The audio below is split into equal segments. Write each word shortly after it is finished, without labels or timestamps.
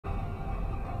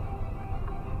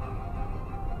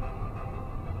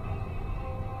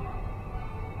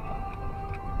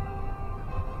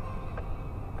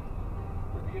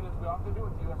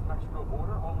afternoon at the U.S.-Mexico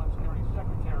border. Homeland Security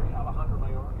Secretary Alejandro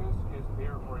Mayorkas is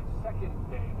there for a second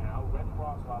day now. Red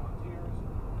Cross volunteers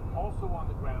also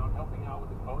on the ground helping out with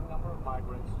the growing number of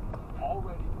migrants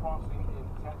already crossing into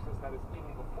Texas. That is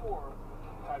even before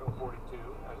Title 42,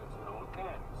 as it's known,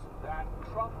 ends. That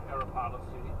Trump-era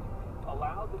policy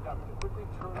allowed the government to quickly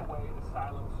turn away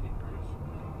asylum seekers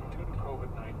due to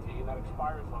COVID-19. That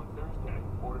expires on Thursday.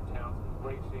 Border towns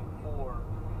bracing for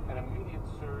an immediate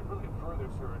surge, really a further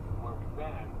surge from where we've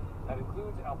been. That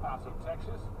includes El Paso,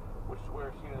 Texas, which is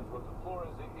where CNN's Rosa Flores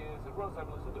is. And Rosa,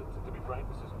 to be frank,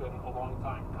 this has been a long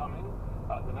time coming.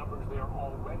 The numbers there are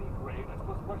already great. I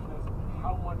suppose the question is,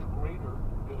 how much greater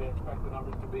do they expect the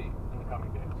numbers to be in the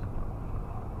coming days?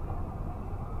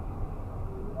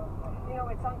 You know,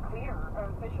 it's unclear.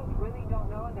 Officials really don't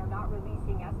know, and they're not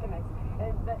releasing estimates.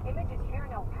 The images here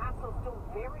in El Paso still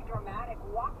very dramatic.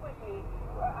 Walk with me.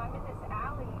 I'm in this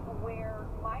alley where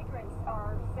migrants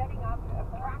are setting up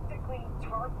practically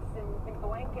tarps and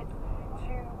blankets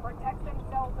to protect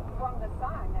themselves from the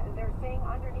sun. They're staying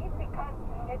underneath because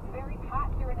it's very hot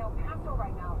here in El Paso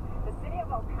right now. The city of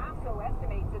El Paso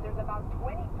estimates that there's about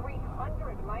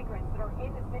 2,300 migrants that are in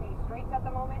the city streets at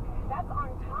the moment. That's on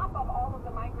top of all of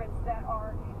the migrants that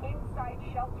are inside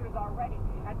shelters already.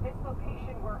 At this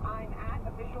location where I'm at,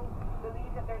 officials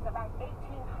believe that there's about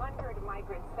 1,800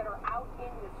 migrants that are out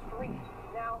in the street.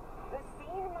 Now, the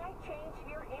scene might change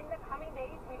here in the coming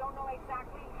days. We don't know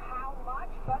exactly how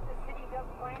much, but the city does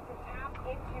plan to tap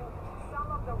into some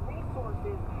of the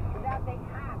resources that they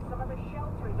have, some of the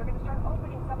shelters. They're going to start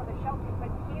opening some of the shelters,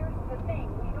 but here's the thing.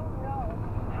 We don't know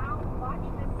how much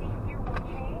the scene here will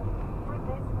change for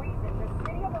this reason. The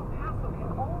city of El Paso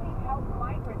can only help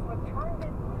migrants who have turned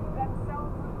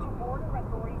themselves to border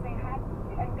authorities. They had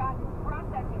and gotten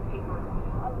processing papers.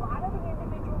 A lot of the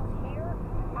individuals here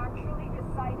actually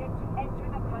decided to enter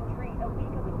the country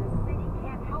illegally. The city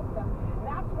can't help them.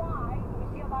 That's why we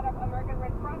see a lot of American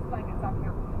Red Cross blankets up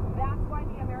here. That's why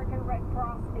the American Red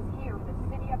Cross is here. The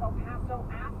city of El Paso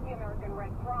asked the American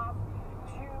Red Cross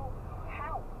to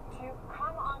help, to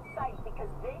come on site because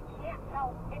they can't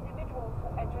help individuals who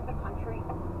enter the country.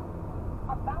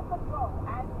 About the flow,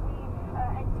 as we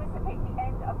anticipate the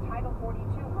end of Title 42,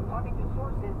 from talking to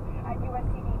sources at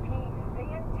USCBP, they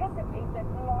anticipate that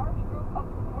large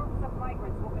groups of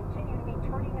migrants will continue to be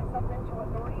turning themselves into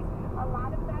authorities. A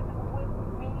lot of them will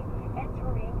be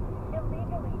entering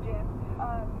illegally, Jim.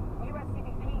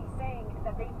 USCBP saying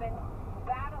that they've been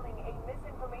battling a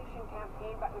misinformation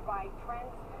campaign by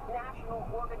transnational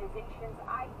organizations,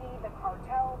 i.e. the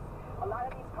cartels. A lot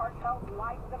of these cartels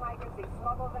lie to the migrants. They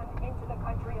smuggle them into the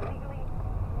country illegally,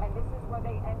 and this is where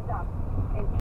they end up.